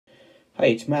Hi,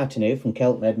 it's Martin here from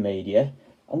Keltmed Media.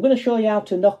 I'm going to show you how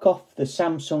to knock off the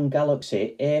Samsung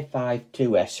Galaxy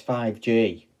A52s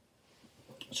 5G.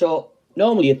 So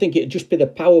normally you'd think it'd just be the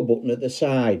power button at the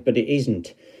side, but it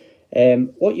isn't.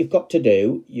 What you've got to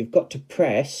do, you've got to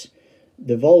press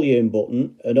the volume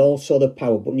button and also the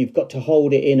power button. You've got to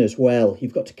hold it in as well.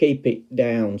 You've got to keep it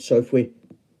down. So if we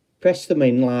press them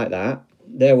in like that,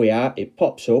 there we are, it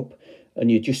pops up and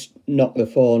you just knock the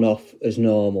phone off as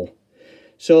normal.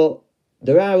 So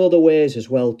there are other ways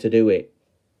as well to do it.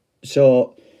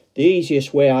 So the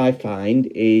easiest way I find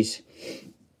is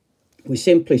we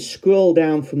simply scroll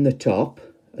down from the top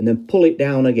and then pull it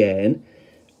down again,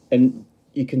 and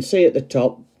you can see at the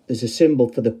top there's a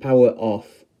symbol for the power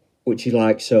off, which is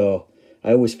like so.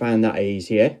 I always find that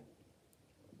easier.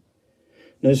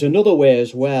 There's another way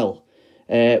as well,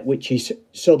 which is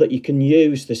so that you can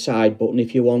use the side button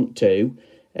if you want to,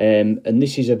 and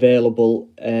this is available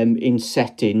in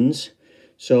settings.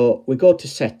 So we go to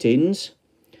settings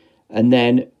and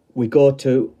then we go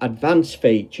to advanced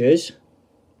features,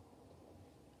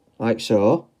 like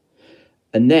so,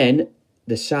 and then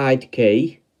the side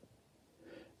key,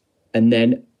 and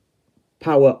then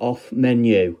power off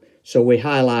menu. So we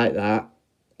highlight that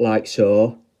like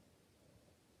so,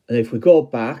 and if we go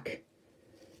back,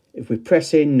 if we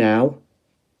press in now,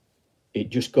 it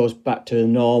just goes back to the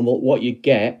normal, what you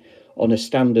get on a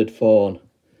standard phone.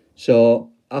 So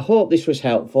I hope this was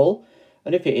helpful,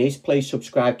 and if it is, please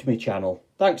subscribe to my channel.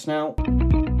 Thanks now.